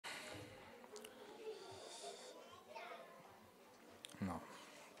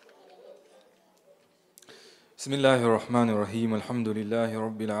بسم الله الرحمن الرحيم الحمد لله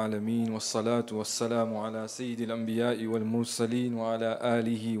رب العالمين والصلاة والسلام على سيد الأنبياء والمرسلين وعلى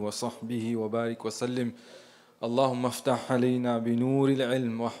آله وصحبه وبارك وسلم. اللهم افتح علينا بنور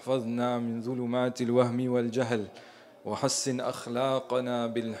العلم واحفظنا من ظلمات الوهم والجهل وحسن أخلاقنا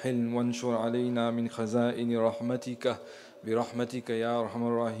بالحلم وانشر علينا من خزائن رحمتك برحمتك يا أرحم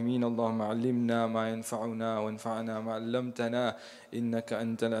الراحمين. اللهم علمنا ما ينفعنا وانفعنا ما علمتنا إنك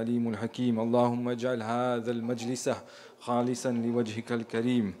أنت العليم الحكيم. اللهم اجعل هذا المجلس خالصا لوجهك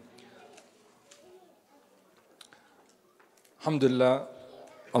الكريم. Alhamdulillah,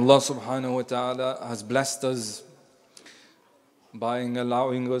 Allah subhanahu wa ta'ala has blessed us by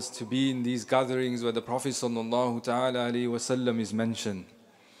allowing us to be in these gatherings where the Prophet sallallahu ta'ala alayhi wa sallam is mentioned,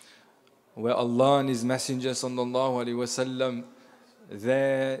 where Allah and His Messenger sallallahu alayhi wa sallam,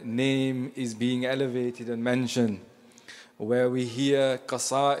 their name is being elevated and mentioned, where we hear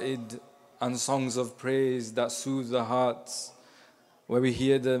qasa'id and songs of praise that soothe the hearts, where we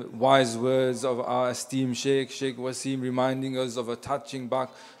hear the wise words of our esteemed Shaykh Wasim reminding us of a touching back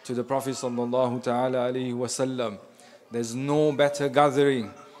to the Prophet sallallahu ta'ala alayhi wa sallam. There's no better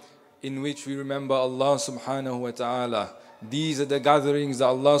gathering in which we remember Allah subhanahu wa ta'ala. These are the gatherings that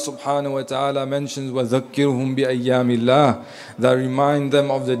Allah subhanahu wa ta'ala mentions, وَذَكِّرْهُمْ بِأَيَّامِ اللَّهِ, that remind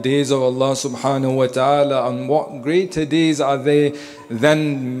them of the days of Allah subhanahu wa ta'ala. And what greater days are they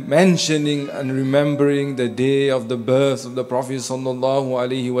than mentioning and remembering the day of the birth of the Prophet sallallahu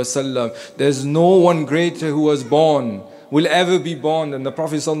alaihi wasallam. There's no one greater who was born, will ever be born than the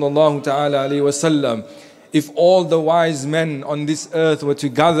Prophet sallallahu ta'ala alaihi wasallam. If all the wise men on this earth were to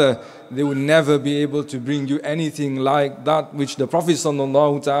gather, they would never be able to bring you anything like that which the Prophet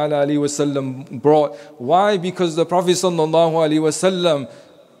sallallahu ta'ala alaihi wasallam brought. Why? Because the Prophet sallallahu alaihi wasallam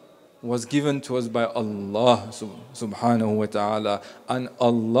was given to us by Allah subhanahu wa ta'ala, and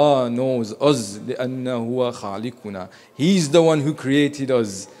Allah knows us لِأَنَّهُ هُوَ خَالِقُنَا. He's the one who created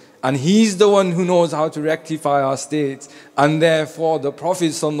us, and He's the one who knows how to rectify our states. And therefore the Prophet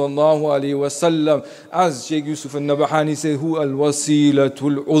sallallahu alaihi wasallam, as Shaykh Yusuf al-Nabahani said, هُوَ الْوَسِيلَةُ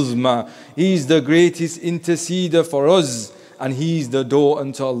الْعُظْمَى, He's the greatest interceder for us, and He's the door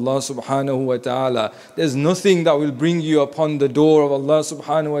unto Allah subhanahu wa ta'ala. There's nothing that will bring you upon the door of Allah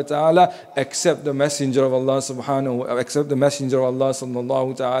subhanahu wa ta'ala except the messenger of Allah except the messenger of Allah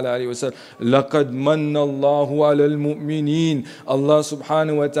sallallahu ta'ala alayhi wa sallam. لَقَدْ مَنَّ اللَّهُ عَلَى الْمُؤْمِنِينَ. Allah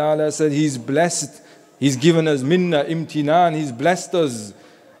subhanahu wa ta'ala said He's blessed. He's given us minna, imtinan. He's blessed us.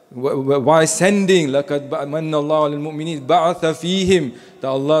 Why sending? لَقَدْ مَنَّ اللَّهُ عَلَى الْمُؤْمِنِينَ بَعَثَ فِيهِمْ. That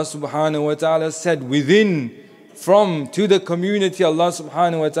Allah subhanahu wa ta'ala said within, from to the community, Allah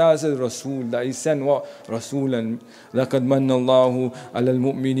subhanahu wa ta'ala says Rasul, that He sent what? Rasulan. لَقَدْ مَنَّ اللَّهُ عَلَى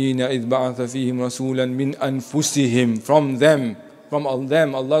الْمُؤْمِنِينَ إِذْ بَعَثَ فِيهِمْ رَسُولًا مِنْ أَنفُسِهِمْ. From them, from all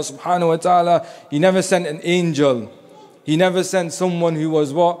them, Allah subhanahu wa ta'ala, He never sent an angel. He never sent someone who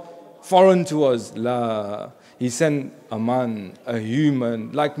was what? Foreign to us. La. He sent a man, a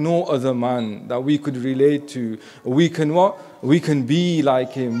human, like no other man that we could relate to. We can what? We can be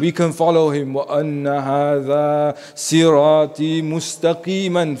like him. We can follow him. وَأَنَّ هَذَا صِرَاطِي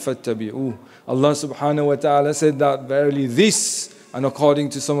مُسْتَقِيمًا فَاتَّبِعُوهُ. Allah subhanahu wa ta'ala said that verily this, and according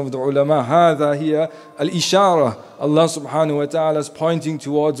to some of the ulama, هَذَا here al-ishara. Allah subhanahu wa ta'ala is pointing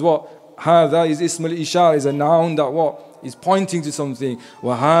towards what? هَذَا is ism al-ishara, is a noun that what? Is pointing to something.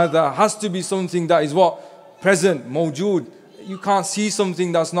 وَهَذَا has to be something that is what? Present, mawjood. You can't see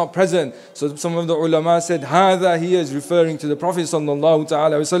something that's not present. So some of the ulama said, هذا here is referring to the Prophet sallallahu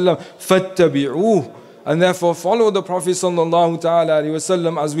ta'ala wasallam. فَاتَّبِعُوهُ. And therefore follow the Prophet sallallahu ta'ala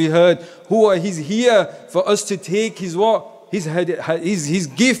wasallam, as we heard. He's here for us to take his what? His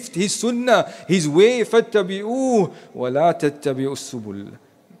gift, his sunnah, his way. فَاتَّبِعُوهُ وَلَا تَتَّبِعُوا السُّبُلَ.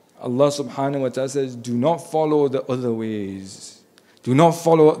 Allah subhanahu wa ta'ala says, do not follow the other ways. Do not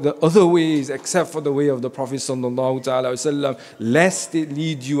follow the other ways except for the way of the Prophet sallallahu ta'ala wasallam, lest it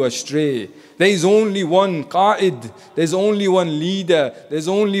lead you astray. There is only one qa'id, there's only one leader, there's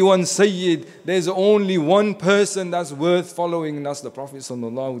only one sayyid, there's only one person that's worth following, and that's the Prophet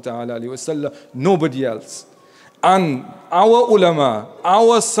sallallahu ta'ala wasallam, nobody else. And our ulama,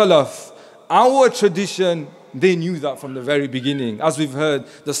 our salaf, our tradition, they knew that from the very beginning. As we've heard,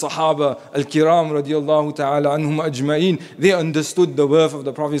 the Sahaba al-Kiram radiyallahu ta'ala anhum ajma'in, they understood the worth of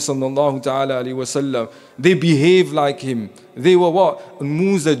the Prophet sallallahu ta'ala alayhi wa sallam. They behaved like him. They were what?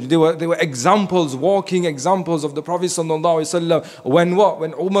 Muzaj. They were examples, walking examples of the Prophet sallallahu alayhi wa sallam. When what?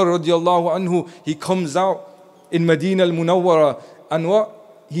 When Umar radiyallahu anhu, he comes out in Medina al-Munawwara, and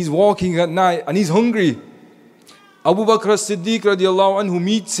what? He's walking at night and he's hungry. Abu Bakr as-Siddiq radiyallahu anhu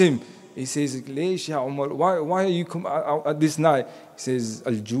meets him. He says, Leish ya Umar, why are you come out at this night? He says,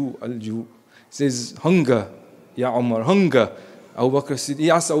 Al-Ju. He says, hunger. Ya Umar, hunger.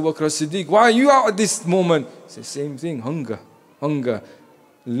 He asked Abu Bakr Siddiq, why are you out at this moment? He said, same thing, hunger, hunger.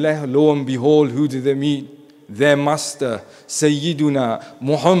 Lo and behold, who did they meet? Their master, Sayyiduna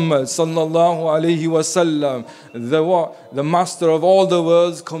Muhammad sallallahu alayhi wasallam, the master of all the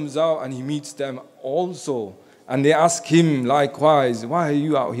worlds, comes out and he meets them also. And they ask him likewise, why are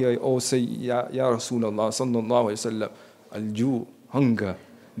you out here? Oh, say, Ya Rasulullah sallallahu alayhi wasallam, al-ju, hunger.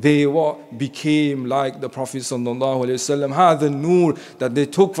 They became like the Prophet sallallahu alaihi wasallam. Had the nur that they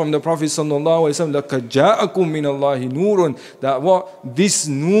took from the Prophet sallallahu alaihi wasallam. لَقَدْ جَاءَكُم مِّنَ اللَّهِ نُورٌ. That this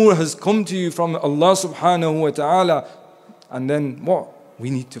nur has come to you from Allah subhanahu wa ta'ala. And then we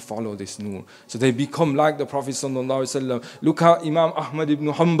need to follow this nur. So they become like the Prophet sallallahu alaihi wasallam. Look how Imam Ahmad ibn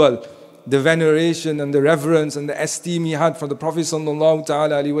Hanbal, the veneration and the reverence and the esteem he had for the Prophet sallallahu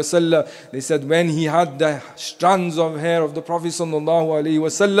alaihi wasallam. They said when he had the strands of hair of the Prophet sallallahu alaihi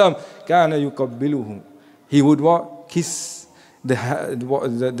wasallam, kana yuqabbiluhu. He would kiss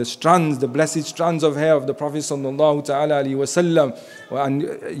the strands, the blessed strands of hair of the Prophet sallallahu alaihi wasallam,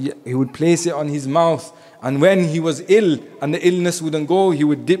 and he would place it on his mouth. And when he was ill and the illness wouldn't go, he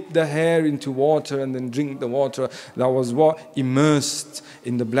would dip the hair into water and then drink the water that was immersed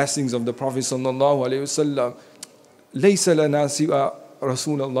in the blessings of the Prophet sallallahu alaihi wasallam. Laysa lana siwa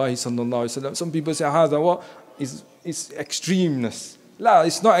Rasulullah sallallahu alaihi wasallam. Some people say, "Hada is extremeness." La,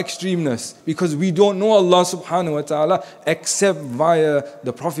 it's not extremeness, because we don't know Allah subhanahu wa ta'ala except via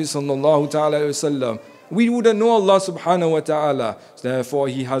the Prophet sallallahu alaihi wasallam. We wouldn't know Allah subhanahu wa ta'ala. Therefore,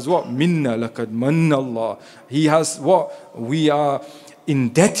 He has Minna laqad manna Allah. He has we are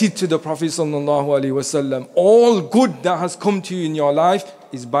indebted to the Prophet sallallahu alaihi wasallam. All good that has come to you in your life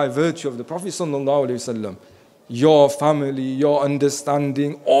is by virtue of the Prophet sallallahu alaihi wasallam. Your family, your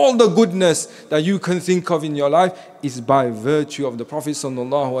understanding, all the goodness that you can think of in your life is by virtue of the Prophet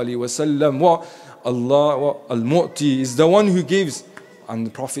sallallahu alaihi wasallam. Allah al-Mu'ti is the one who gives. And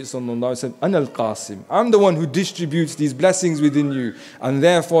the Prophet ﷺ said, Ana al-Qasim. I'm the one who distributes these blessings within you. And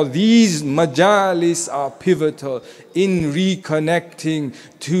therefore these majalis are pivotal in reconnecting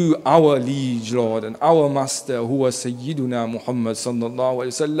to our liege Lord and our master, who was Sayyiduna Muhammad sallallahu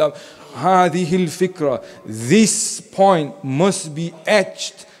alayhi wa sallam. هذه الفكرة. This point must be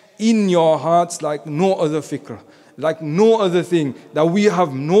etched in your hearts like no other fikra, like no other thing. That we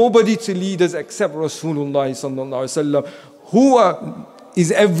have nobody to lead us except Rasulullah sallallahu alayhi wa sallam, who is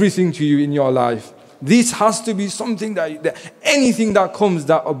everything to you in your life. This has to be something that anything that comes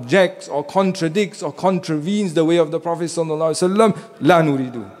that objects or contradicts or contravenes the way of the Prophet sallallahu alaihi wasallam, la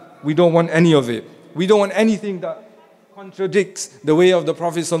nuridu. We don't want any of it. We don't want anything that contradicts the way of the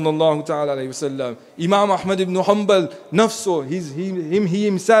Prophet sallallahu alaihi wasallam. Imam Ahmad ibn Hanbal, nafso, he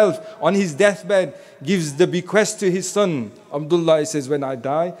himself on his deathbed gives the bequest to his son Abdullah. He says, when I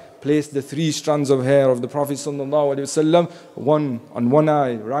die, place the 3 strands of hair of the Prophet sallallahu alaihi wasallam, one on one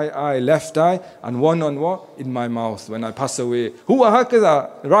eye, right eye, left eye, and one on in my mouth when I pass away. Huwa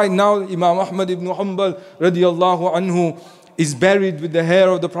hakada. Right now, Imam Ahmad ibn Hanbal radiyallahu anhu is buried with the hair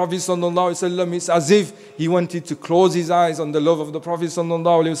of the Prophet sallallahu alaihi wasallam. It's as if he wanted to close his eyes on the love of the Prophet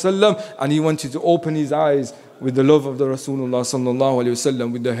sallallahu alaihi wasallam, and he wanted to open his eyes with the love of the Rasulullah sallallahu alaihi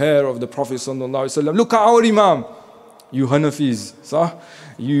wasallam, with the hair of the Prophet sallallahu alaihi wasallam. Look at our Imam. You Hanafis,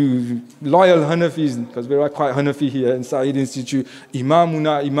 you loyal Hanafis, because we're quite Hanafi here in Sa'id Institute.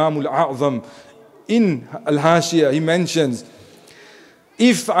 Imamuna Imamul A'zam. In Al-Hashiyah, he mentions,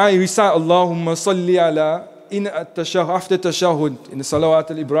 if I recite Allahumma salli ala in at-tashahhud, after tashahhud, in the salawat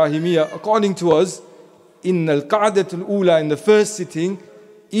al-Ibrahimiyya, according to us, in al-qa'dat al-ula, in the first sitting,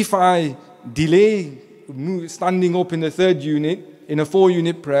 if I delay standing up in the 3rd unit, in a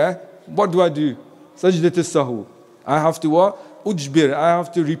 4-unit prayer, what do? Sajdat al-sahu. I have to ujbir, I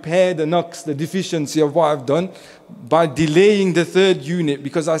have to repair the naqs, the deficiency of what I've done by delaying the 3rd unit,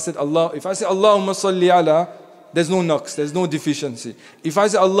 because I said if I say Allahumma salli ala, there's no naqs, there's no deficiency. If I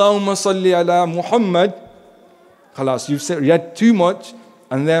say Allahumma salli ala Muhammad, khalas, you've read too much,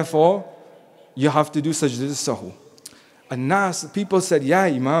 and therefore you have to do sajdat al-sahu. And now people said, yeah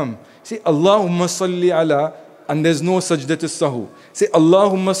Imam, say Allahumma salli ala, and there's no sajdat al-sahu. Say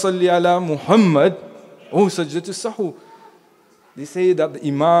Allahumma salli ala Muhammad, oh, sajdat al-sahu. They say that the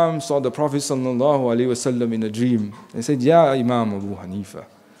Imam saw the Prophet sallallahu alaihi wasallam in a dream. They said, Ya Imam Abu Hanifa,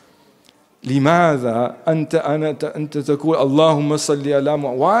 لماذا أنت تقول اللهم صل على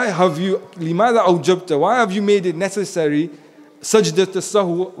محمد? Why have you لماذا أوجبت? Why have you made it necessary sajdat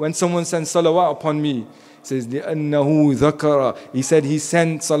al-sahu when someone sends salawat upon me? He says لأنه ذكر. He said he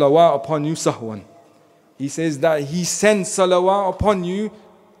sent salawat upon you sahwan. He says that he sent salawat upon you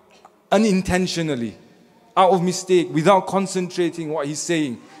unintentionally, out of mistake, without concentrating what he's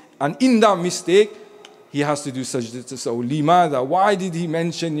saying. And in that mistake, he has to do sajda to saw. Limada, why did he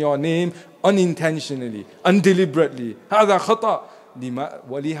mention your name unintentionally, undeliberately? هذا خطأ.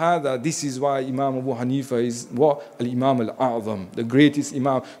 ولهذا, this is why Imam Abu Hanifa is what? Al-Imam Al-A'zam, the greatest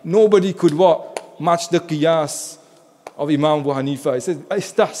Imam. Nobody could what? Match the qiyas of Imam Abu Hanifa. He says,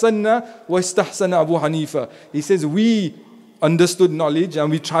 istahsanna wa istahsana Abu Hanifa. He says, we understood knowledge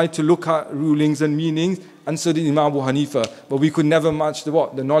and we tried to look at rulings and meanings, and so did Imam Abu Hanifa. But we could never match the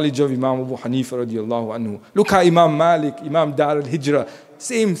what? The knowledge of Imam Abu Hanifa radiallahu anhu. Look at Imam Malik, Imam Dar al-Hijrah.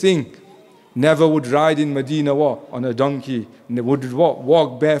 Same thing. Never would ride in Medina what? On a donkey. Would what?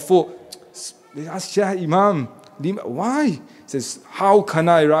 Walk barefoot. They asked Shaykh Imam, why? He says, how can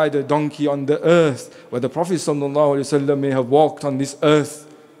I ride a donkey on the earth where the Prophet ﷺ may have walked on this earth?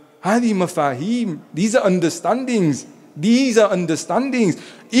 Hadi mafahim. These are understandings. These are understandings.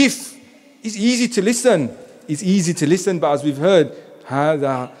 If it's easy to listen, it's easy to listen, but as we've heard,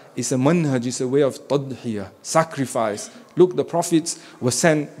 hada is a manhaj, it's a way of tadhiyah, sacrifice. Look, the prophets were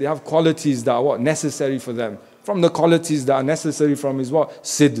sent, they have qualities that are what? Necessary for them. From the qualities that are necessary from is what?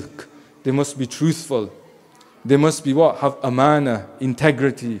 Siddiq. They must be truthful. They must be what? Have amana,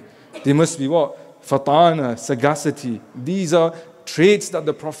 integrity. They must be what? Fatana, sagacity. These are traits that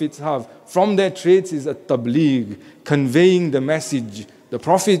the prophets have. From their traits is a tabligh, conveying the message. The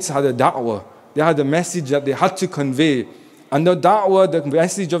prophets had a da'wah. They had a message that they had to convey. And the da'wah, the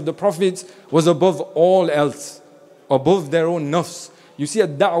message of the prophets was above all else, above their own nafs. You see, a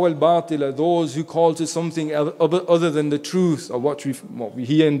da'wah al-batila, those who call to something other than the truth, or what we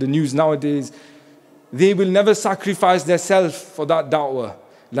hear in the news nowadays, they will never sacrifice their self for that da'wah.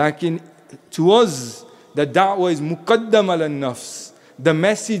 Like to us, the da'wah is muqaddam al-nafs. The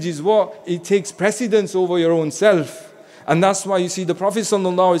message is what? It takes precedence over your own self. And that's why you see the Prophet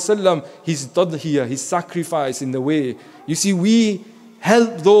ﷺ, his tadhiyah, his sacrifice in the way. You see, we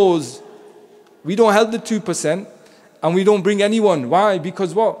help those, we don't help the 2%, and we don't bring anyone. Why?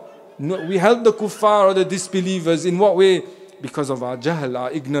 Because what? No, we help the kuffar or the disbelievers in what way? Because of our jahl,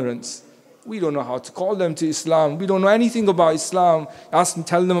 our ignorance. We don't know how to call them to Islam. We don't know anything about Islam.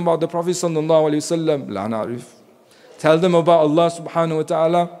 Tell them about the Prophet ﷺ. La na'rif. Tell them about Allah subhanahu wa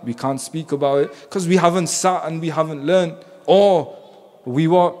ta'ala. We can't speak about it because we haven't sat and we haven't learned. Or we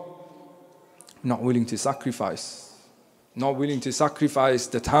were not willing to sacrifice. Not willing to sacrifice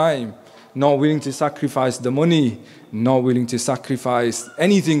the time. Not willing to sacrifice the money. Not willing to sacrifice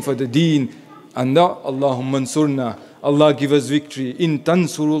anything for the deen. And that, Allahumma ansurna. Allah give us victory. In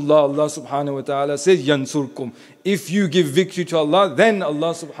tansurullah, Allah subhanahu wa ta'ala says, yansurkum. If you give victory to Allah, then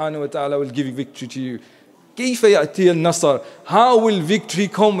Allah subhanahu wa ta'ala will give victory to you. How will victory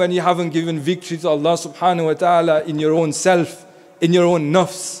come when you haven't given victory to Allah subhanahu wa ta'ala in your own self, in your own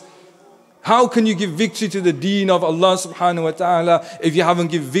nafs? How can you give victory to the deen of Allah subhanahu wa ta'ala if you haven't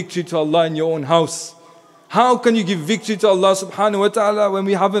given victory to Allah in your own house? How can you give victory to Allah subhanahu wa ta'ala when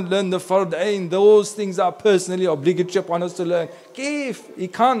we haven't learned the fard ain, those things are personally obligatory upon us to learn? You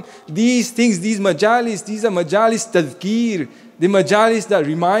can't. These things, these are majalis tadhkir, the majalis that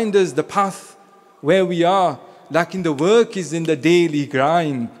remind us the path where we are. Like in the work is in the daily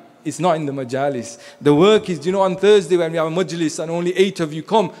grind. It's not in the majalis. The work is, on Thursday when we have a majlis and only 8 of you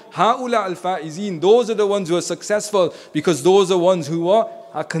come, ha'ula al-fa'izin, those are the ones who are successful because those are ones who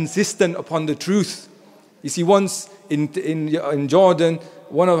are consistent upon the truth. You see, once in Jordan,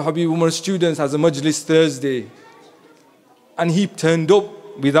 one of Habib Umar's students has a majlis Thursday and he turned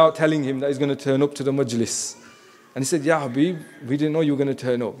up without telling him that he's going to turn up to the majlis. And he said, yeah, Habib, we didn't know you were going to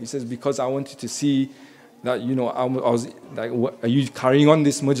turn up. He says, because I wanted to see that, I was like, are you carrying on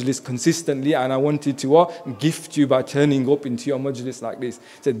this majlis consistently? And I wanted to gift you by turning up into your majlis like this.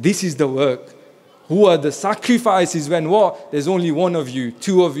 He said, this is the work. Who are the sacrifices when there's only 1 of you,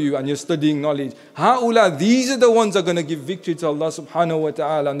 2 of you, and you're studying knowledge. Ha'ula, these are the ones that are going to give victory to Allah subhanahu wa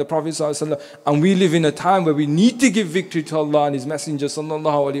ta'ala and the Prophet sallallahu alaihi wasallam. And we live in a time where we need to give victory to Allah and His Messenger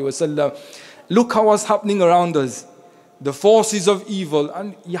sallallahu alaihi wasallam. Look how what's happening around us. The forces of evil.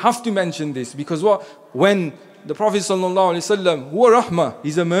 And you have to mention this because when the Prophet sallallahu alaihi wasallam, huwa rahmah,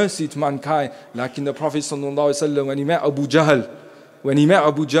 he's a mercy to mankind. Like in the Prophet sallallahu alaihi wasallam, when he met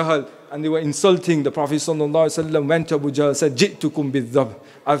Abu Jahl, and they were insulting the Prophet sallallahu alaihi wasallam, went to Abu Jahl, said, "Ji'tukum bidh-dhabh.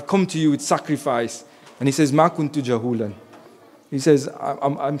 I've come to you with sacrifice." And he says, "Ma kuntu jahulan." He says,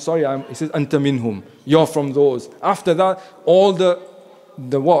 "I'm sorry." He says, "Anta minhum. You're from those." After that, all the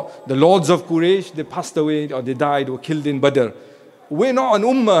lords of Quraysh, they passed away or they died or killed in Badr. We're not an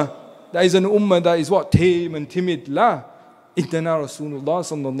ummah that is an ummah that is tame and timid. La. Intana Rasulullah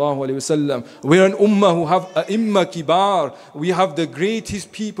sallallahu alayhi wasallam. We're an ummah who have a'imma kibar. We have the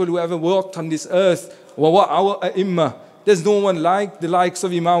greatest people who ever walked on this earth. Our a'imma. There's no one like the likes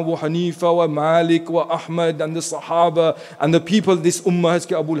of Imam Abu Hanifa, wa Malik, wa Ahmad, and the Sahaba, and the people this ummah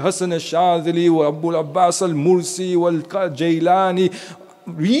has, Abu Hassan al-Shadhili, wa Abu Abbas al-Mursi, wa al-Jailani.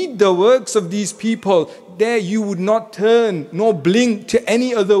 Read the works of these people. There you would not turn nor blink to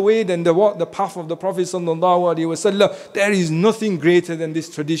any other way than the path of the Prophet sallallahu alaihi wasallam. There is nothing greater than this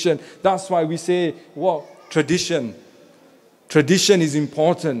tradition. That's why we say, what? Tradition. Tradition is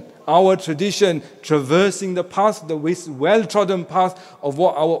important. Our tradition, traversing the path, the well-trodden path of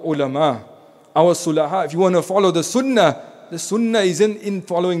what our ulama, our sulaha. If you want to follow the sunnah isn't in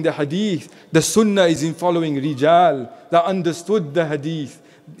following the hadith. The sunnah is in following rijal that understood the hadith.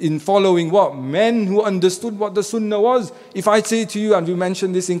 In following what? Men who understood what the sunnah was. If I say to you, and we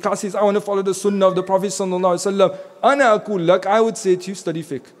mentioned this in classes, I want to follow the sunnah of the Prophet sallallahu alaihi wasallam, ana aqul lak, I would say to you, study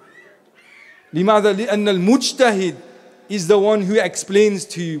fiqh. لماذا؟ لأن المجتهد is the one who explains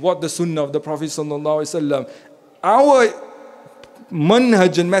to you what the sunnah of the Prophet sallallahu alaihi wasallam. Our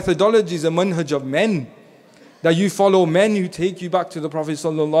manhaj and methodology is a manhaj of men. That you follow men who take you back to the Prophet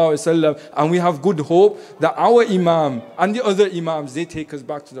sallallahu alaihi wasallam, and we have good hope that our Imam and the other Imams, they take us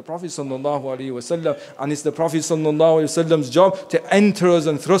back to the Prophet sallallahu alaihi wasallam, and it's the Prophet sallallahu alaihi wasallam's job to enter us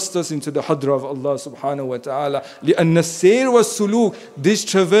and thrust us into the hadra of Allah subhanahu wa ta'ala. لأن السير والسلوك, this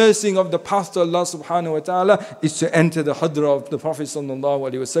traversing of the path to Allah subhanahu wa ta'ala, is to enter the hadra of the Prophet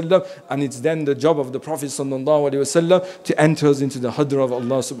sallallahu alaihi wasallam, and it's then the job of the Prophet sallallahu alaihi wasallam to enter us into the hadra of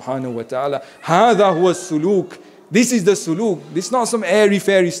Allah subhanahu wa ta'ala. هذا هو السلوك. This is the suluk. This is not some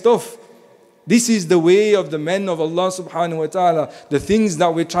airy-fairy stuff. This is the way of the men of Allah subhanahu wa ta'ala. The things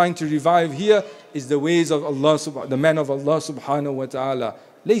that we're trying to revive here is the ways of Allah, the men of Allah subhanahu wa ta'ala.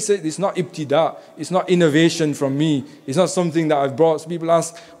 It's not ibtida. It's not innovation from me. It's not something that I've brought. So people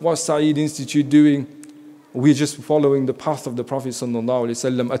ask, what's Saeed Institute doing? We're just following the path of the Prophet sallallahu alaihi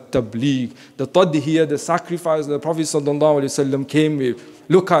wasallam, at-tabligh. The tadhiyah, the sacrifice that the Prophet sallallahu alaihi wasallam came with.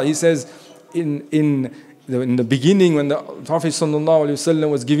 Look at, he says, in the beginning, when the Prophet ﷺ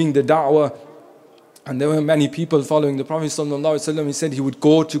was giving the da'wah, and there were many people following the Prophet ﷺ, he said he would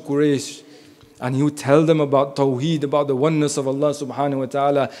go to Quraysh and he would tell them about Tawheed, about the oneness of Allah subhanahu wa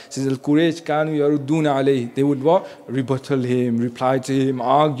ta'ala. He says, Al-Quraysh kanu yarudduna alayh. They would what? Rebuttal him, reply to him,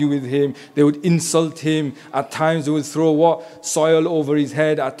 argue with him. They would insult him. At times they would throw what? Soil over his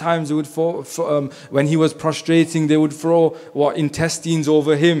head. At times they would when he was prostrating, they would throw what? Intestines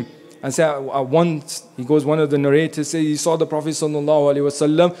over him. And say, once, he goes, one of the narrators say, he saw the Prophet sallallahu alaihi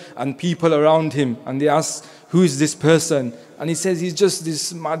wasallam and people around him, and they asked, who is this person? And he says, he's just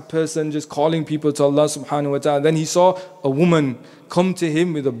this mad person, just calling people to Allah subhanahu wa ta'ala. Then he saw a woman come to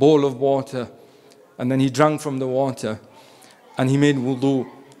him with a bowl of water, and then he drank from the water, and he made wudu.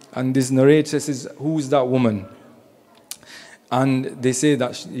 And this narrator says, who is that woman? And they say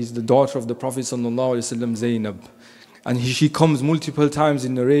that she's the daughter of the Prophet sallallahu alaihi wasallam, Zainab. And she comes multiple times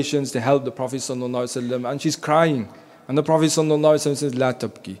in narrations to help the Prophet sallallahu alaihi wasallam, and she's crying. And the Prophet sallallahu alaihi wasallam says, "La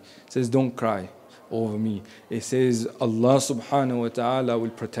tabki," says, "Don't cry over me." It says, Allah subhanahu wa ta'ala will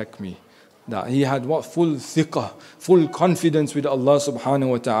protect me. That he had what? Full thiqah, full confidence with Allah subhanahu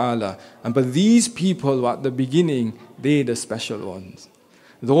wa ta'ala. But these people at the beginning, they're the special ones.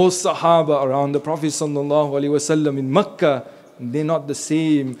 Those Sahaba around the Prophet sallallahu alaihi wasallam in Mecca, they're not the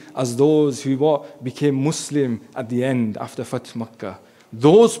same as those who became Muslim at the end after Fath Makkah.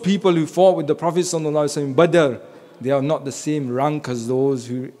 Those people who fought with the Prophet ﷺ in Badr, they are not the same rank as those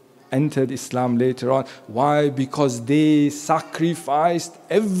who entered Islam later on. Why? Because they sacrificed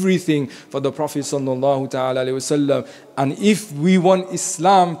everything for the Prophet ﷺ. And if we want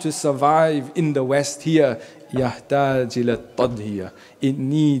Islam to survive in the West here, يحتاج إلى التضحية. It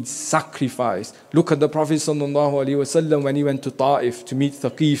needs sacrifice. Look at the Prophet ﷺ when he went to Ta'if to meet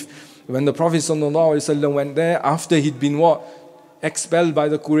Thaqif. When the Prophet ﷺ went there, after he'd been what? Expelled by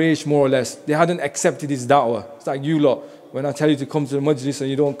the Quraysh, more or less. They hadn't accepted his da'wah. It's like you lot. When I tell you to come to the majlis and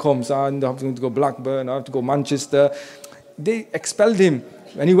you don't come, so I have to go Blackburn, I have to go Manchester. They expelled him.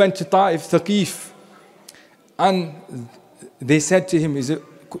 When he went to Ta'if, Thaqif. And they said to him,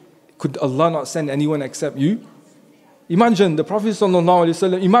 could Allah not send anyone except you? Imagine the Prophet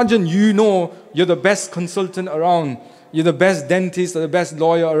ﷺ, imagine you know you're the best consultant around, you're the best dentist or the best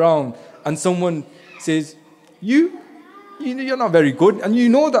lawyer around, and someone says, you're not very good, and you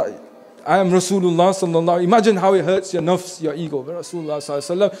know that I am Rasulullah sallallahu. Imagine how it hurts your nafs, your ego. But Rasulullah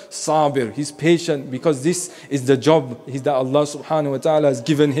sallallahu sabir, he's patient because this is the job that Allah subhanahu wa ta'ala has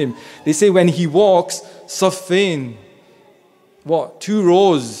given him. They say when he walks, saffain, two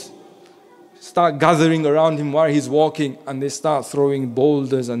rows start gathering around him while he's walking, and they start throwing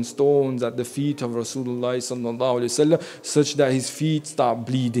boulders and stones at the feet of Rasulullah sallallahu alaihi wasallam, such that his feet start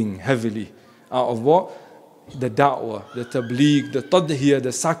bleeding heavily out of what? the da'wah, the tabligh, the tadhiyah,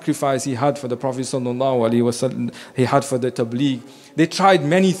 the sacrifice he had for the Prophet sallallahu alaihi wasallam, he had for the tabligh. They tried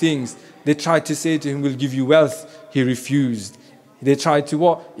many things. They tried to say to him, we'll give you wealth. He refused. They tried to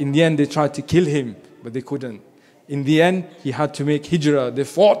what? In the end, they tried to kill him, but they couldn't. In the end, he had to make hijrah. They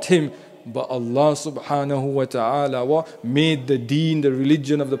fought him. But Allah subhanahu wa ta'ala what? Made the deen, the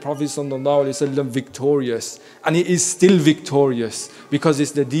religion of the Prophet sallallahu alaihi wasallam victorious. And it is still victorious because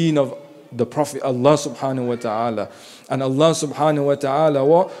it's the deen of the Prophet Allah subhanahu wa ta'ala. And Allah subhanahu wa ta'ala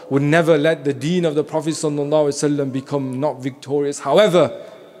what? Would never let the deen of the Prophet sallallahu alaihi wasallam become not victorious. However,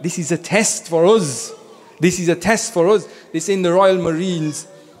 this is a test for us. This is a test for us. They say in the Royal Marines,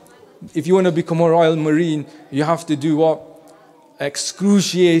 if you want to become a Royal Marine, you have to do what?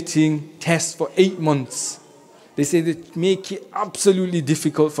 Excruciating test for 8 months. They say they make it absolutely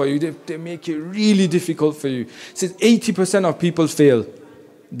difficult for you. They make it really difficult for you. It says 80% of people fail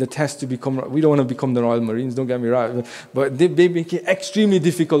the test to become. We don't want to become the Royal Marines, don't get me right. But they make it extremely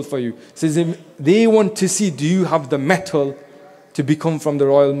difficult for you. It says they want to see, do you have the mettle to become from the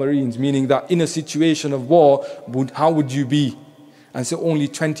Royal Marines? Meaning that in a situation of war, how would you be? And so only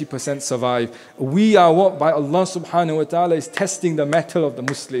 20% survive. We are what? By Allah subhanahu wa ta'ala is testing the mettle of the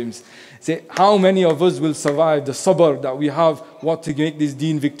Muslims. Say, how many of us will survive the sabr that we have, what, to make this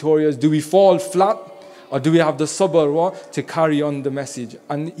deen victorious? Do we fall flat? Or do we have the sabr what? To carry on the message?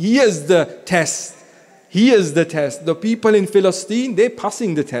 And here's the test. Here's the test. The people in Palestine, they're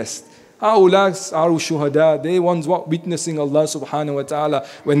passing the test. Awlaks are shuhada. They ones what? Witnessing Allah subhanahu wa ta'ala.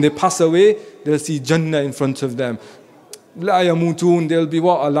 When they pass away, they'll see Jannah in front of them. La yamutun, they'll be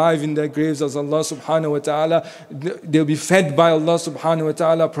what? Alive in their graves as Allah subhanahu wa ta'ala. They'll be fed by Allah subhanahu wa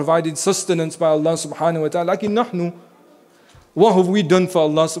ta'ala, provided sustenance by Allah subhanahu wa ta'ala. Lakin nahnu, what have we done for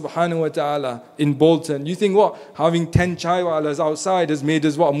Allah subhanahu wa ta'ala in Bolton? You think what? Having 10 chaiwalas outside has made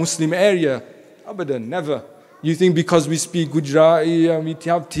us what? A Muslim area? Abadan, never. You think because we speak Gujarati and we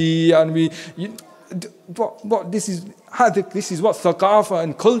have tea and this is what? Thaqafa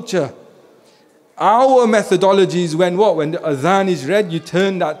and culture. Our methodology is when what? When the adhan is read, you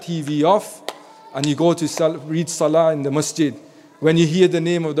turn that TV off and you go to read salah in the masjid. When you hear the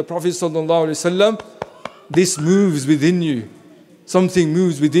name of the Prophet sallallahu alaihi wasallam, this moves within you. Something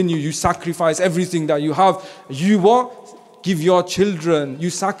moves within you. You sacrifice everything that you have. You what? Give your children.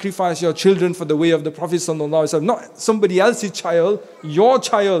 You sacrifice your children for the way of the Prophet sallallahu alaihi wasallam. Not somebody else's child. Your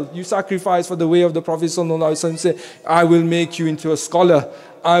child. You sacrifice for the way of the Prophet sallallahu alaihi wasallam. Say, I will make you into a scholar.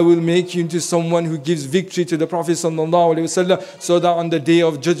 I will make you into someone who gives victory to the Prophet sallallahu alaihi wasallam, so that on the day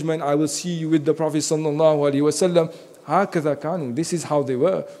of judgment I will see you with the Prophet sallallahu alaihi wasallam. Hakadha kanu. This is how they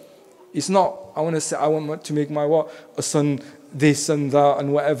were. It's not, I want to make my what? A son this and that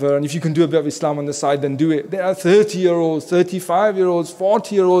and whatever. And if you can do a bit of Islam on the side, then do it. There are 30-year-olds, 35-year-olds,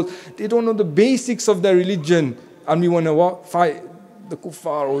 40-year-olds. They don't know the basics of their religion. And we want to what? Fight the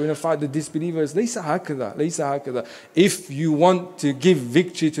kuffar, or we want to fight the disbelievers. Laysa hakadha, laysa hakadha. If you want to give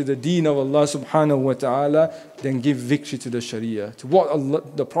victory to the deen of Allah subhanahu wa ta'ala, then give victory to the Sharia, to what Allah,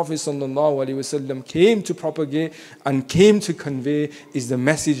 the Prophet sallallahu alaihi wasallam came to propagate and came to convey is the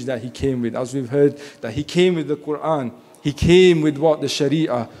message that he came with. As we've heard, that he came with the Quran. He came with what? The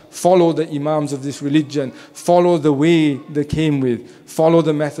Sharia. Follow the Imams of this religion. Follow the way they came with. Follow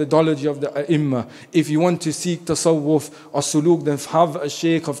the methodology of the Ai''Immah. If you want to seek tasawwuf or suluk, then have a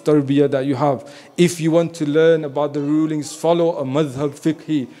shaykh of tarbiyah that you have. If you want to learn about the rulings, follow a madhab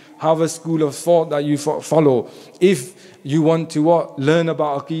fiqhi. Have a school of thought that you follow. If you want to what? Learn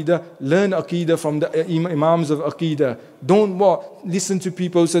about Aqeedah, learn Aqeedah from the Imams of Aqeedah. Don't what? Listen to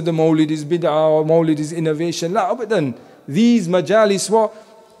people who say the Mawlid is bid'ah or Mawlid is innovation. La, abadan. These majalis, what?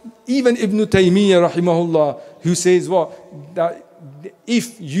 Even Ibn Taymiyyah rahimahullah, who says what? That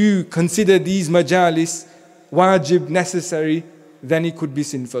if you consider these majalis wajib, necessary, then it could be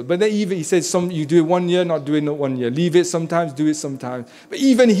sinful. But then even he says, you do it 1 year, not do it not 1 year. Leave it sometimes, do it sometimes. But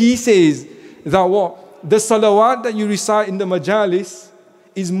even he says that what? The salawat that you recite in the majalis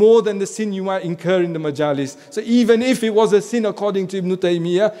is more than the sin you might incur in the majalis. So even if it was a sin according to Ibn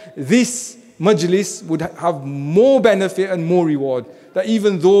Taymiyyah, this majlis would have more benefit and more reward. That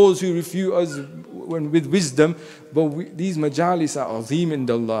even those who refute us with wisdom, but these majalis are azim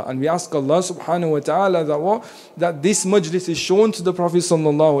indallah. And we ask Allah subhanahu wa ta'ala that what? That this majlis is shown to the Prophet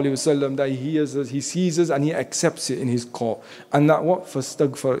sallallahu alaihi wasallam, that he hears us, he sees us, and he accepts it in his court. And that what?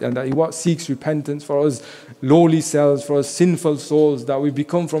 Fastaghfar, and that he what? Seeks repentance for us lowly selves, for us sinful souls, that we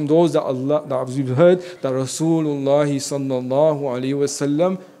become from those that Allah, that as we've heard, that Rasulullah sallallahu alaihi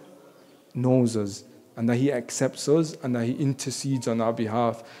wasallam knows us, and that he accepts us, and that he intercedes on our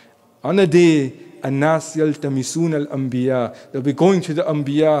behalf. On a day, الناس يلتمسون الأنبياء. They'll be going to the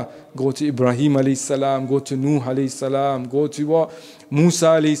Anbiya, go to Ibrahim alayhi salam, go to Nuh alayhi salam, go to what? Musa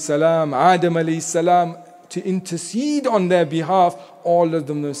alayhi salam, Adam alayhi salam, to intercede on their behalf. All of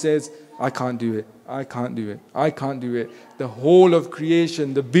them says, I can't do it, I can't do it, I can't do it. The whole of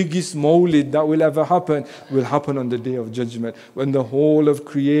creation, the biggest mawlid that will ever happen, will happen on the day of judgment. When the whole of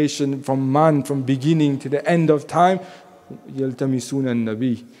creation, from man, from beginning to the end of time, يلتمسون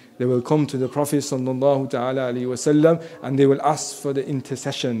النبي. They will come to the Prophet sallallahu ta'ala alayhi wasallam and they will ask for the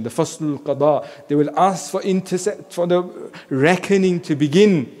intercession, the faslul qada. They will ask for the reckoning to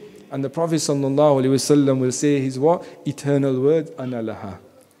begin. And the Prophet sallallahu alayhi wasallam will say his what? Eternal word, ana laha.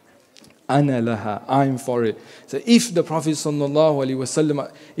 Ana laha, I'm for it. So if the Prophet sallallahu alaihi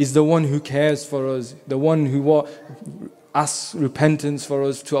wasallam is the one who cares for us, the one who asks repentance for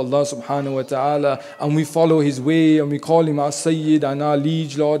us to Allah subhanahu wa ta'ala, and we follow his way and we call him our Sayyid and our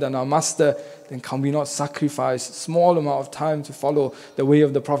liege Lord and our master, then can we not sacrifice a small amount of time to follow the way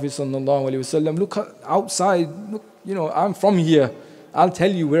of the Prophet sallallahu alaihi wasallam? Look outside, look, I'm from here. I'll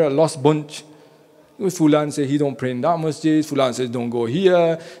tell you, we're a lost bunch. Fulan says he don't pray in that masjid, Fulan says don't go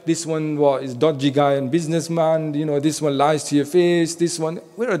here, this one is dodgy guy and businessman, this one lies to your face, this one,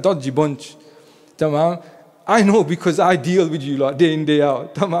 we're a dodgy bunch. Tamam? I know because I deal with you lot day in, day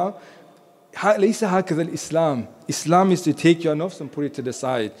out. Tamam? ليس هكذا الإسلام. Islam is to take your nafs and put it to the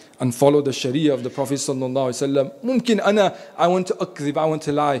side and follow the sharia of the Prophet sallallahu alaihi wasallam. ممكن I want to akzib, I want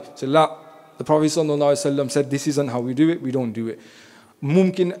to lie. So la, the Prophet sallallahu alaihi wasallam said this isn't how we do it, we don't do it.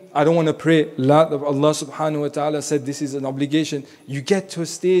 Mumkin, I don't want to pray. Allah subhanahu wa ta'ala said this is an obligation. You get to a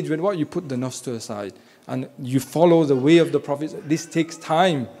stage when you put the nafs to the side and you follow the way of the Prophet. This takes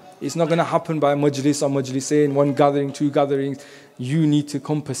time. It's not going to happen by majlis or majlisain, one gathering, two gatherings. You need to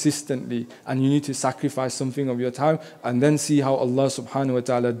come persistently and you need to sacrifice something of your time and then see how Allah subhanahu wa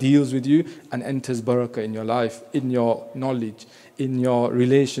ta'ala deals with you and enters barakah in your life, in your knowledge, in your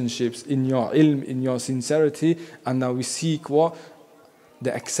relationships, in your ilm, in your sincerity. And now we seek what?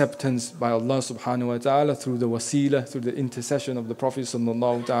 The acceptance by Allah subhanahu wa ta'ala through the wasila, through the intercession of the Prophet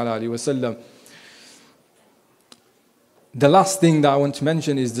sallallahu ta'ala alayhi wa sallam. The last thing that I want to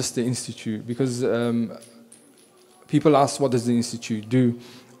mention is just the institute, because people ask, what does the institute do?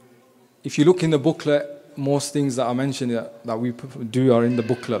 If you look in the booklet, most things that are mentioned that we do are in the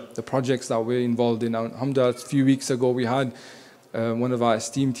booklet, the projects that we're involved in. Alhamdulillah, a few weeks ago we had one of our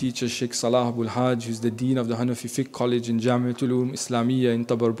esteemed teachers, Shaykh Salah Abul Hajj, who's the Dean of the Hanafi Fiqh College in Jamiatul Ulum Islamiyya in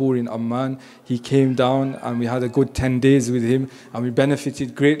Tabarbur in Amman. He came down and we had a good 10 days with him and we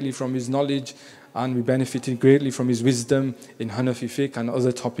benefited greatly from his knowledge and we benefited greatly from his wisdom in Hanafi Fiqh and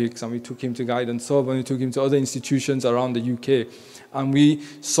other topics, and we took him to Guidance Sob and we took him to other institutions around the UK, and we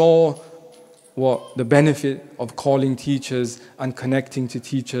saw the benefit of calling teachers and connecting to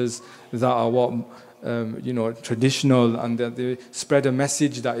teachers that are traditional and that they spread a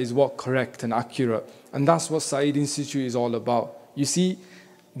message that is correct and accurate. And that's what Said Institute is all about. You see,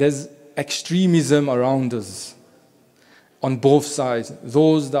 there's extremism around us on both sides.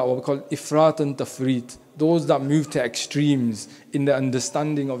 Those that we call ifrat and tafrit, those that move to extremes in the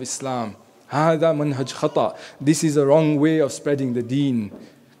understanding of Islam. هذا منهج خطأ. This is a wrong way of spreading the deen.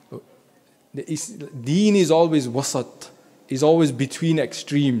 The deen is always wasat, is always between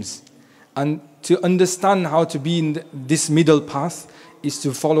extremes. And to understand how to be in this middle path is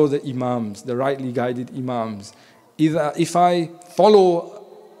to follow the imams, the rightly guided imams. If I follow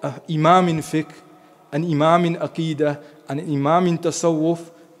an imam in fiqh, an imam in aqidah, and an imam in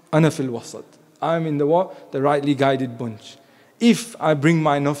tasawwuf, ana fil wasat. I'm in the rightly guided bunch. If I bring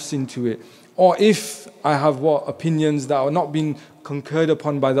my nafs into it, or if I have opinions that are not being concurred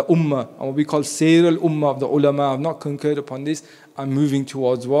upon by the ummah, and what we call sayr al-ummah of the ulama, have not concurred upon this, I'm moving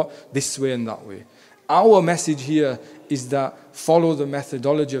towards this way and that way. Our message here is that follow the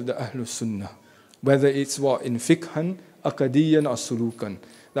methodology of the Ahlus Sunnah, whether it's in fiqhan, aqadiyan or sulukan,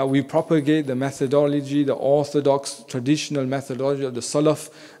 that we propagate the methodology, the orthodox traditional methodology of the Salaf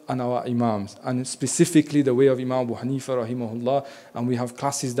and our Imams, and specifically the way of Imam Abu Hanifa rahimahullah. And we have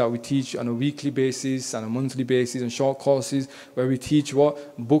classes that we teach on a weekly basis and a monthly basis and short courses where we teach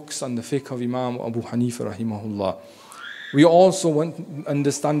books on the fiqh of Imam Abu Hanifa rahimahullah. We also want to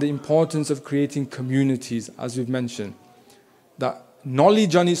understand the importance of creating communities, as we've mentioned. That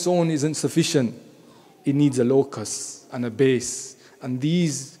knowledge on its own isn't sufficient. It needs a locus and a base. And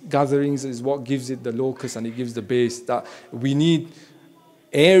these gatherings is what gives it the locus and it gives the base. That we need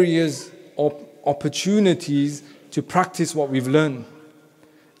areas of opportunities to practice what we've learned.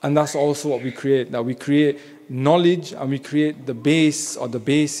 And that's also what we create. That we create knowledge and we create the base or the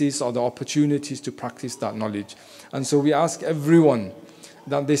basis or the opportunities to practice that knowledge. And so we ask everyone,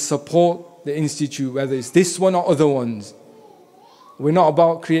 that they support the institute, whether it's this one or other ones. We're not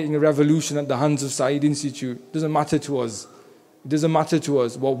about creating a revolution at the hands of Saeed Institute. It doesn't matter to us. It doesn't matter to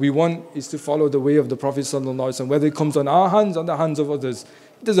us. What we want is to follow the way of the Prophet ﷺ, whether it comes on our hands or the hands of others.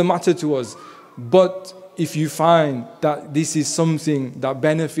 It doesn't matter to us. But if you find that this is something that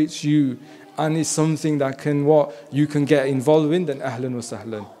benefits you and is something that you can get involved in, then ahlan wa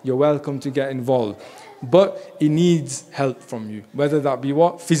sahlan. You're welcome to get involved. But it needs help from you, whether that be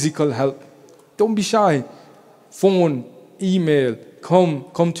physical help. Don't be shy. Phone, email,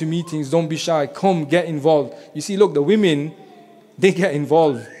 come to meetings, don't be shy. Come, get involved. You see, look, the women, they get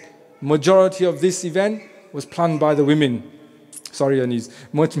involved. Majority of this event was planned by the women. Sorry, Anis.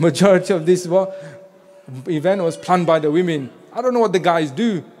 Majority of this event was planned by the women. I don't know what the guys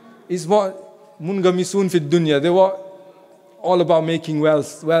do. It's mungamisun fi dunya. They were all about making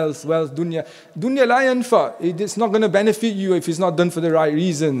wealth, dunya. Dunya la yanfa. It's not going to benefit you if it's not done for the right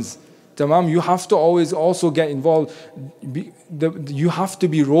reasons. Tamam, you have to always also get involved. You have to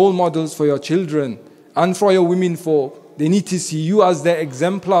be role models for your children and for your women folk. They need to see you as their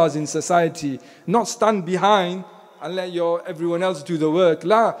exemplars in society, not stand behind and let everyone else do the work.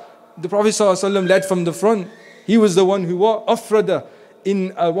 La, the Prophet ﷺ led from the front. He was the one who afrada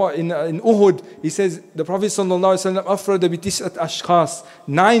in Uhud. He says the Prophet ﷺ afrada bi tis'at ashkhas.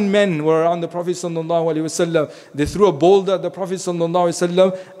 9 men were around the Prophet ﷺ. They threw a boulder at the Prophet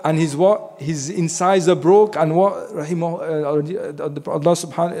ﷺ, and his incisor broke, and Allah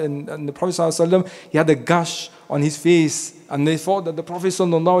subhanahu and the Prophet ﷺ, he had a gash on his face, and they thought that the Prophet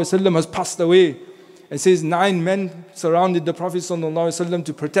ﷺ has passed away. It says 9 men surrounded the Prophet ﷺ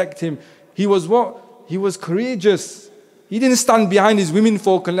to protect him. He was He was courageous. He didn't stand behind his women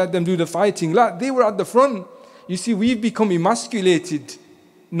folk and let them do the fighting. They were at the front. You see, we've become emasculated.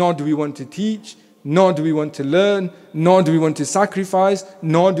 Nor do we want to teach, nor do we want to learn, nor do we want to sacrifice,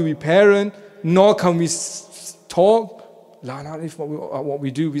 nor do we parent, nor can we talk. If what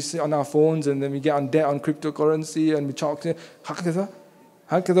we do, we sit on our phones and then we get on debt on cryptocurrency and we talk to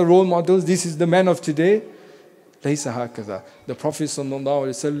Hakada role models. This is the men of today. Laysa hakada. The Prophet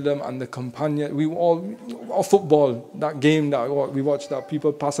ﷺ and the companion, football, that game that we watch, that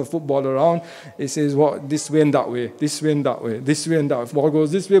people pass a football around, it says this way and that way, this way and that way, this way and that way. Ball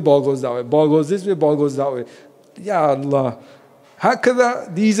goes this way, ball goes that way, ball goes this way, ball goes that way. Ya Allah.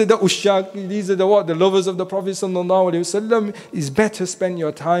 Hakada, these are the ushaq, these are the lovers of the Prophet ﷺ. It's better spend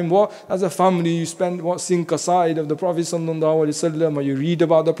your time, as a family you spend, sing qasaid of the Prophet ﷺ, or you read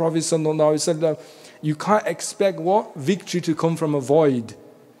about the Prophet ﷺ. You can't expect victory to come from a void.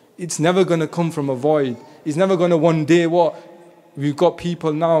 It's never going to come from a void. It's never going to one day we've got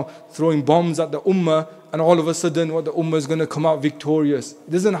people now throwing bombs at the ummah, and all of a sudden the ummah is going to come out victorious.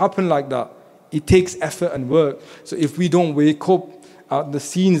 It doesn't happen like that. It takes effort and work. So if we don't wake up at the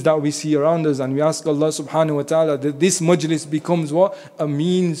scenes that we see around us, and we ask Allah subhanahu wa ta'ala that this majlis becomes a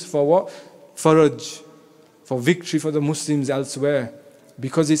means for faraj, for victory for the Muslims elsewhere.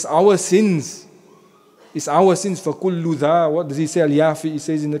 Because it's our sins. It's our sins. فَكُلُّ ذَا. What does he say? Al-Yafi, he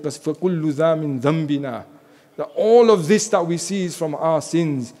says in the class, فَكُلُّ ذَا مِن ذَنْبِنَا. That all of this that we see is from our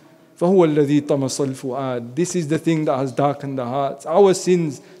sins. فَهُوَ الَّذِي طَمَسَ الْفُؤَادِ. This is the thing that has darkened the hearts. Our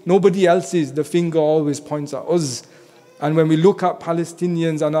sins, nobody else's. The finger always points at us. And when we look at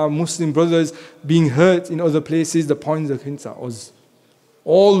Palestinians and our Muslim brothers being hurt in other places, the pointer points at us.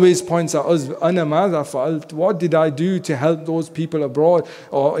 Always points at us. أَنَا مَاذَا فَعَلْتُ. What did I do to help those people abroad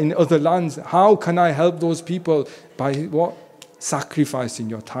or in other lands? How can I help those people? By sacrificing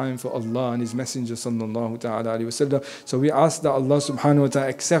your time for Allah and His Messenger sallallahu ta'ala alayhi wa sallam. So we ask that Allah subhanahu wa ta'ala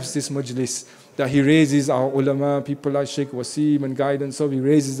accepts this majlis, that He raises our ulama, people like Shaykh Wasim and guidance, so He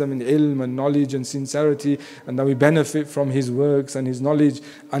raises them in ilm and knowledge and sincerity, and that we benefit from His works and His knowledge,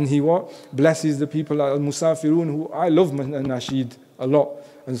 and He blesses the people like Al-Musafirun, who I love Nasheed a lot.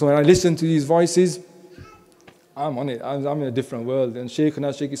 And so when I listen to these voices, I'm on it. I'm in a different world. And Shaykh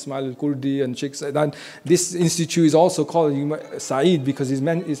Ismail al-Kurdi and Shaykh Said. This institute is also called Saeed because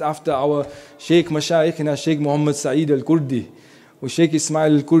it's after our Shaykh Mashayikh, Shaykh Muhammad Saeed al-Kurdi. Well, Shaykh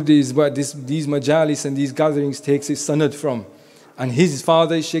Ismail al-Kurdi is where these majalis and these gatherings takes his sanad from. And his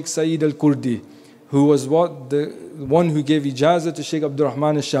father is Shaykh Saeed al-Kurdi, who was the one who gave ijazah to Shaykh Abdul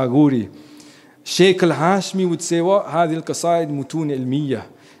Rahman al-Shaguri. Shaykh al-Hashmi would say هذه القصائد متون علمية.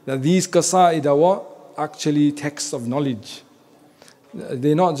 That these qasaid are actually texts of knowledge.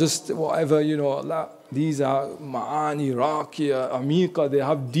 They're not just whatever, these are ma'ani, raqiya, amiqa. They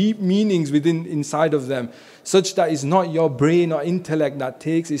have deep meanings inside of them, such that it's not your brain or intellect that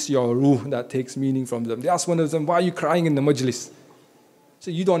takes, it's your ruh that takes meaning from them. They ask one of them, why are you crying in the majlis?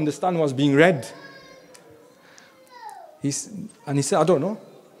 So you don't understand what's being read. He said, I don't know.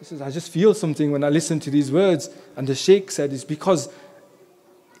 He says, I just feel something when I listen to these words. And the Shaykh said, it's because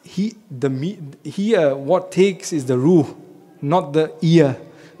here what takes is the ruh, not the ear.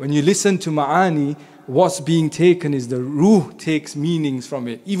 When you listen to ma'ani, what's being taken is the ruh takes meanings from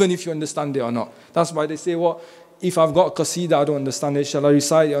it, even if you understand it or not. That's why they say, what? If I've got qasida, I don't understand it, shall I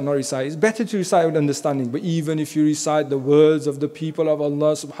recite it or not recite it? It's better to recite with understanding. But even if you recite the words of the people of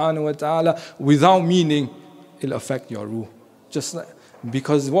Allah subhanahu wa ta'ala without meaning, it'll affect your ruh. Just like,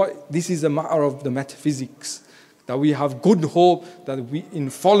 because this is a matter of the metaphysics. That we have good hope that in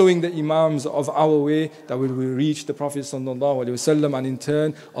following the Imams of our way, that we will reach the Prophet sallallahu alaihi wasallam, and in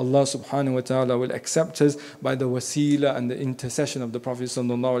turn Allah subhanahu wa ta'ala will accept us by the wasila and the intercession of the Prophet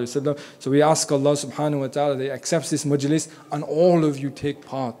sallallahu alaihi wasallam. So we ask Allah subhanahu wa ta'ala that He accepts this majlis, and all of you take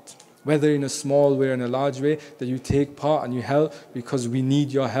part, whether in a small way or in a large way, that you take part and you help, because we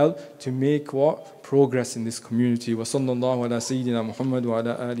need your help to make progress in this community. Wa sallallahu ala sayyidina Muhammad wa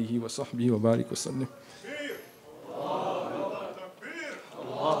ala alihi wa sahbihi wa barik wa sallim.